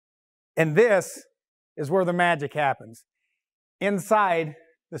And this is where the magic happens, inside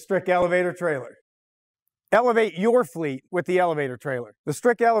the Strick elevator trailer. Elevate your fleet with the elevator trailer. The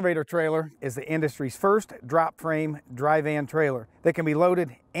Strick elevator trailer is the industry's first drop frame dry van trailer that can be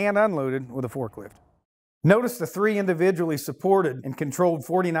loaded and unloaded with a forklift. Notice the 3 individually supported and controlled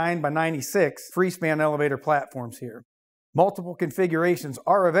 49 by 96 free-span elevator platforms here. Multiple configurations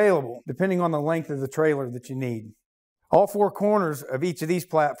are available depending on the length of the trailer that you need. All 4 corners of each of these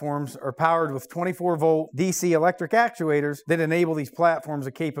platforms are powered with 24-volt DC electric actuators that enable these platforms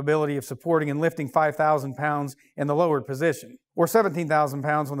a capability of supporting and lifting 5,000 pounds in the lowered position, or 17,000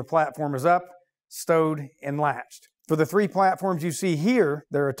 pounds when the platform is up, stowed, and latched. For the 3 platforms you see here,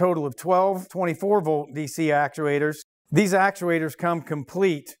 there are a total of 12 24-volt DC actuators. These actuators come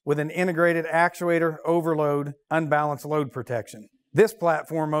complete with an integrated actuator overload unbalanced load protection. This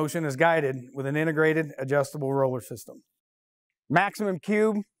platform motion is guided with an integrated adjustable roller system. Maximum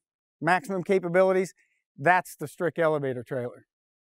cube, maximum capabilities, that's the Strick elevator trailer.